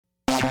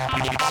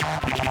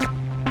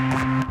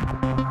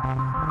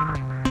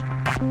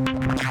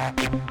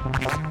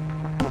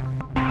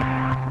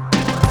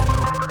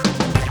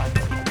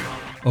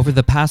Over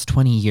the past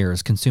 20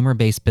 years,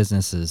 consumer-based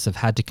businesses have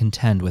had to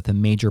contend with a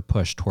major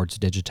push towards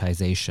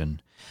digitization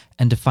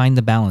and to find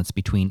the balance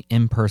between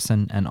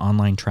in-person and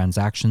online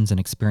transactions and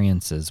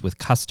experiences with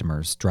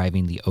customers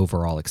driving the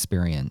overall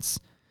experience.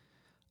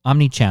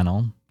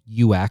 Omnichannel,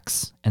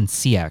 UX, and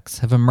CX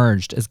have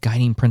emerged as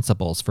guiding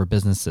principles for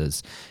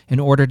businesses in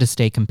order to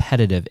stay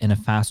competitive in a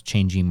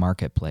fast-changing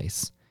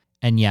marketplace.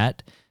 And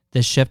yet,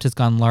 this shift has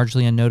gone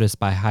largely unnoticed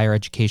by higher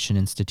education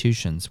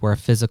institutions where a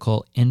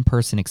physical,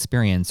 in-person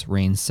experience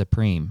reigns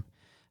supreme,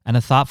 and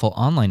a thoughtful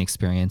online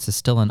experience is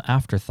still an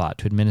afterthought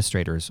to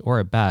administrators or,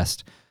 at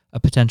best, a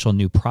potential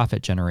new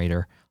profit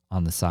generator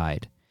on the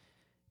side.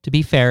 To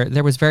be fair,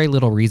 there was very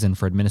little reason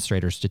for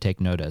administrators to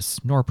take notice,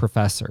 nor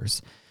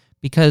professors,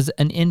 because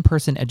an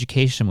in-person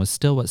education was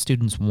still what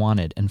students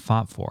wanted and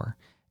fought for,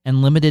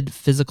 and limited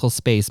physical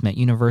space meant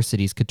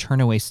universities could turn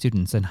away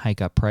students and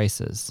hike up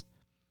prices.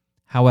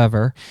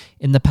 However,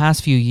 in the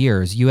past few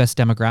years, U.S.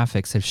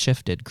 demographics have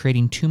shifted,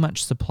 creating too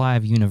much supply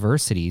of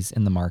universities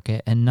in the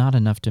market and not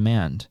enough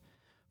demand.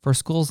 For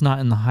schools not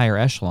in the higher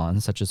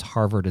echelons, such as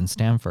Harvard and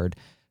Stanford,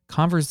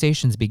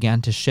 conversations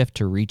began to shift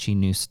to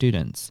reaching new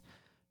students.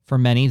 For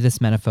many,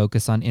 this meant a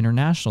focus on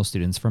international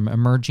students from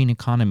emerging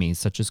economies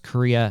such as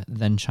Korea,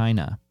 then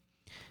China.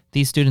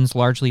 These students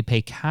largely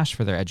pay cash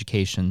for their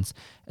educations,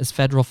 as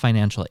federal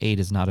financial aid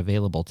is not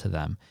available to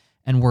them,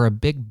 and were a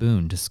big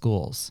boon to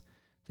schools.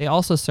 They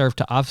also serve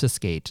to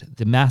obfuscate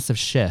the massive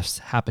shifts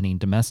happening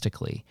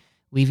domestically,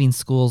 leaving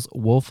schools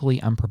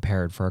woefully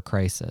unprepared for a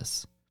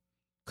crisis.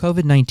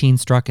 COVID-19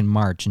 struck in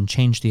March and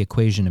changed the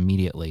equation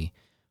immediately,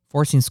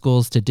 forcing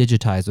schools to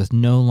digitize with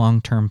no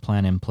long-term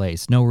plan in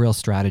place, no real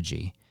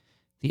strategy.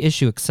 The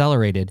issue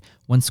accelerated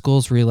when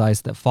schools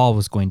realized that fall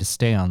was going to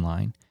stay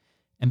online.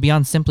 And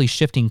beyond simply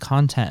shifting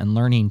content and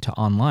learning to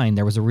online,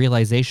 there was a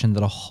realization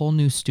that a whole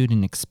new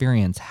student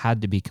experience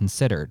had to be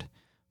considered.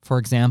 For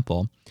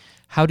example,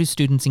 how do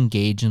students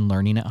engage in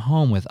learning at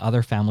home with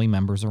other family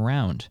members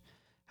around?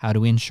 How do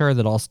we ensure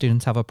that all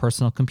students have a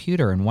personal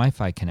computer and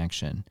Wi-Fi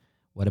connection?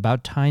 What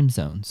about time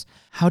zones?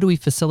 How do we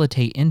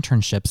facilitate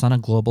internships on a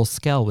global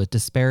scale with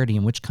disparity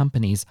in which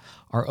companies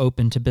are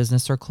open to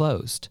business or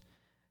closed?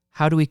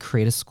 How do we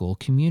create a school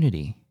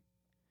community?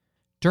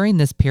 During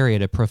this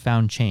period of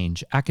profound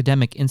change,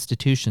 academic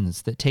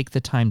institutions that take the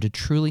time to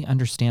truly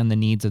understand the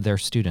needs of their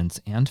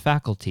students and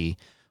faculty,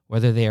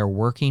 whether they are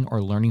working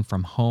or learning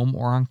from home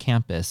or on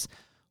campus,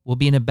 will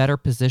be in a better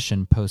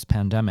position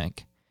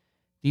post-pandemic.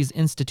 These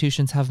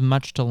institutions have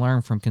much to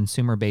learn from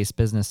consumer-based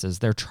businesses,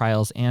 their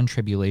trials and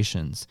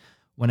tribulations,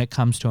 when it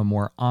comes to a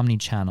more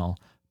omni-channel,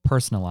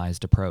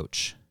 personalized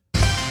approach.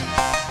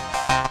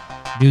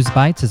 News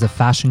Bites is a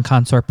Fashion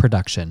Consort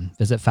production.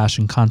 Visit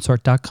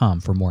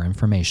fashionconsort.com for more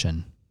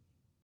information.